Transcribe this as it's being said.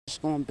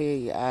going to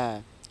be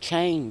a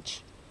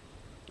change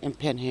in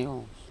Penn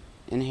Hills,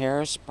 in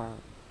Harrisburg.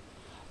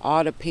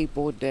 All the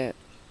people that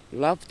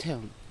loved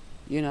him,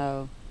 you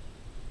know,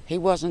 he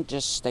wasn't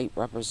just state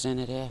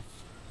representative.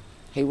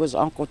 He was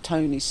Uncle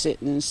Tony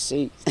sitting in the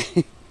seat.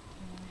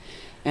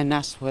 And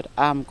that's what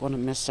I'm going to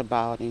miss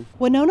about him.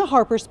 Winona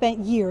Harper spent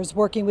years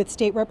working with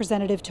State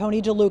Representative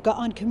Tony DeLuca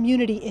on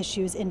community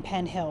issues in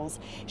Penn Hills.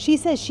 She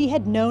says she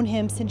had known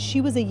him since she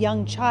was a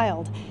young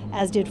child,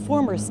 as did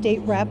former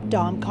State Rep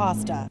Dom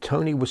Costa.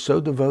 Tony was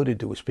so devoted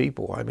to his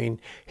people. I mean,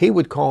 he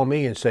would call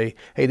me and say,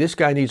 hey, this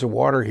guy needs a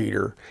water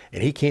heater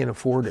and he can't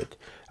afford it.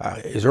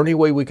 Is there any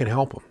way we can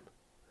help him?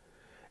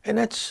 And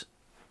that's,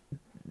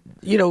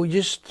 you know,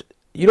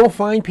 you don't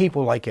find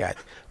people like that.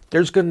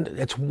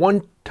 It's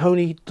one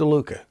Tony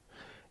DeLuca,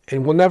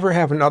 and we'll never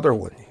have another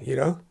one, you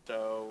know?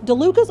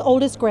 DeLuca's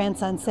oldest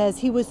grandson says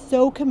he was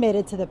so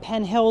committed to the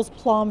Penn Hills,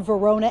 Plum,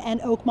 Verona, and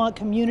Oakmont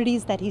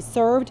communities that he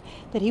served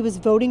that he was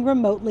voting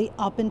remotely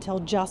up until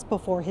just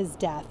before his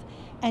death.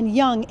 And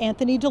young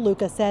Anthony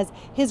DeLuca says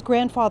his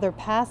grandfather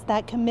passed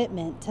that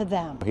commitment to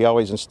them. He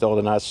always instilled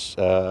in us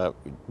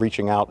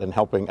reaching out and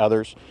helping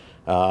others.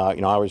 You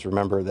know, I always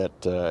remember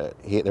that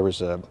there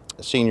was a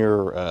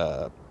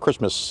senior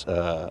Christmas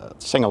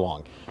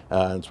sing-along.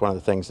 It's one of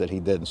the things that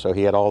he did. And so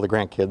he had all the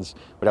grandkids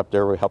up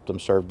there. We helped them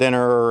serve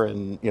dinner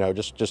and, you know,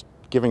 just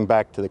giving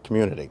back to the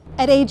community.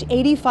 At age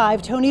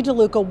 85, Tony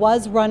DeLuca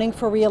was running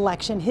for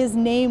re-election. His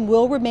name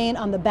will remain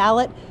on the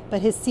ballot,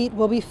 but his seat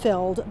will be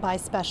filled by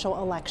special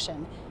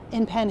election.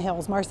 In Penn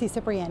Hills, Marcy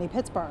Cipriani,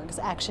 Pittsburgh's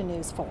Action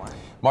News 4.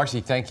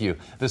 Marcy, thank you.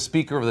 The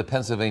Speaker of the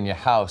Pennsylvania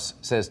House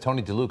says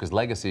Tony DeLuca's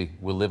legacy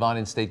will live on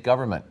in state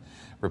government.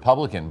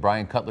 Republican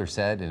Brian Cutler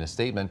said in a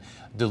statement,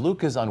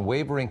 DeLuca's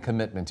unwavering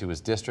commitment to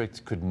his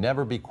district could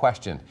never be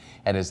questioned,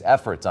 and his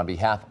efforts on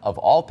behalf of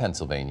all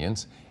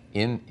Pennsylvanians,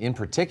 in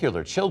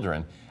particular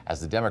children, as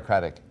the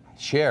Democratic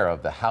chair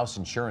of the House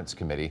Insurance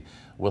Committee,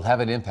 will have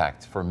an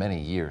impact for many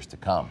years to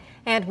come.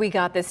 And we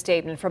got this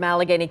statement from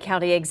Allegheny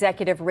County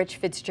Executive Rich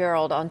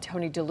Fitzgerald on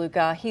Tony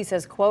DeLuca. He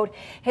says, quote,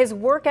 his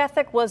work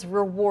ethic was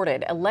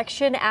rewarded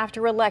election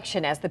after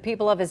election as the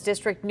people of his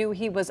district knew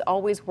he was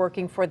always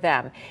working for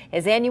them.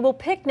 His annual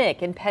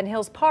picnic in Penn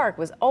Hills Park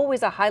was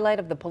always a highlight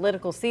of the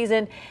political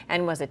season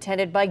and was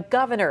attended by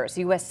governors,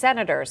 U.S.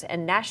 senators,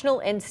 and national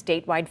and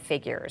statewide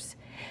figures.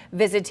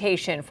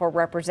 Visitation for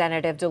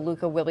Representative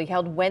DeLuca will be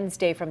held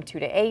Wednesday from 2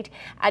 to 8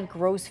 at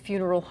Gross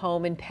Funeral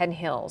Home in Penn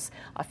Hills.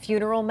 A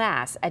funeral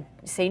mass at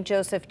St.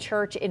 Joseph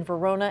Church in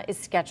Verona is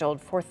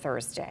scheduled for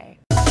Thursday.